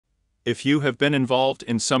If you have been involved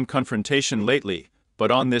in some confrontation lately, but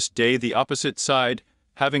on this day the opposite side,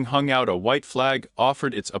 having hung out a white flag,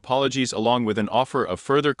 offered its apologies along with an offer of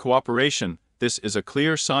further cooperation, this is a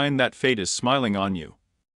clear sign that fate is smiling on you.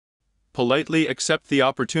 Politely accept the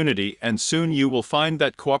opportunity and soon you will find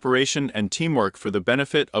that cooperation and teamwork for the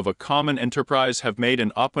benefit of a common enterprise have made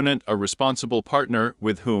an opponent a responsible partner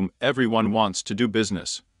with whom everyone wants to do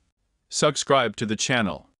business. Subscribe to the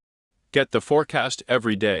channel. Get the forecast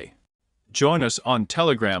every day. Join us on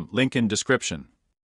Telegram, link in description.